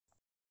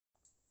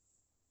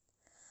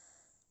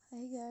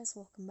Hey guys,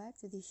 welcome back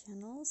to this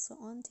channel. So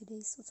on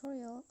today's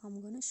tutorial,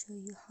 I'm gonna show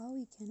you how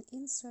you can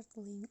insert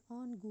link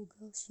on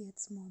Google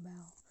Sheets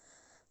mobile.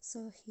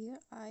 So here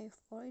I've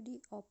already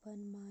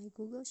opened my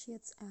Google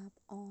Sheets app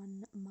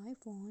on my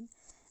phone.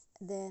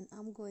 Then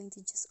I'm going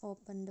to just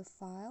open the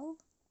file.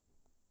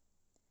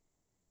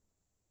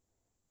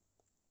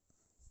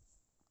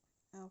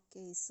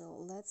 Okay, so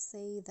let's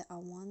say that I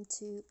want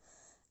to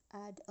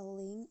add a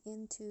link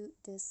into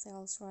the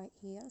cells right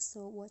here.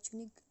 So what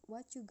you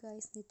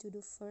guys need to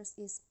do first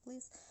is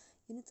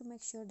you need to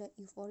make sure that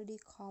you've already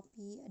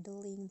copied the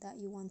link that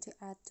you want to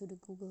add to the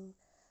Google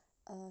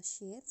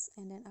Sheets,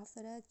 and then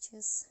after that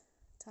just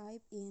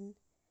type in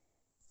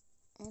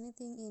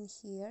anything in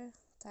here,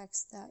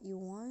 text that you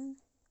want,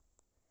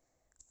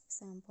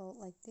 example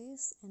like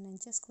this, and then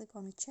just click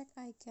on the check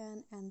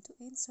icon, and to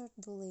insert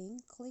the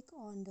link click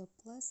on the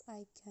plus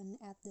icon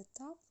at the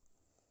top,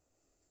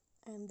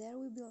 and there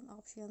will be an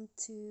option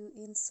to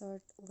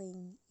insert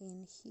link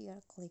in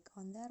here. Click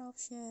on that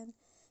option,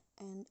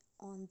 and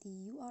on the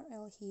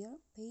URL here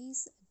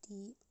paste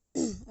the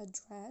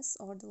address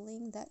or the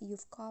link that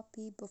you've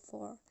copied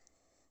before,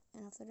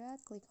 and after that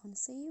click on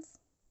save,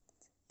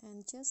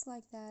 and just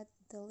like that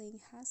the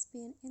link has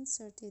been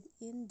inserted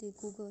in the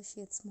Google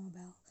Sheets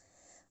mobile.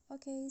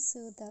 Okay,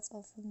 so that's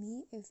all from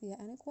me. If you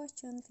have any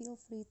question, feel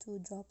free to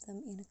drop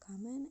them in a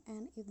comment,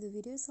 and if the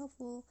video is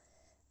helpful,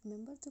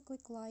 remember to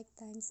click like,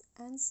 thanks,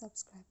 and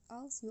subscribe.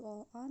 I'll see you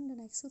all on the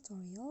next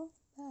tutorial.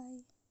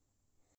 Bye.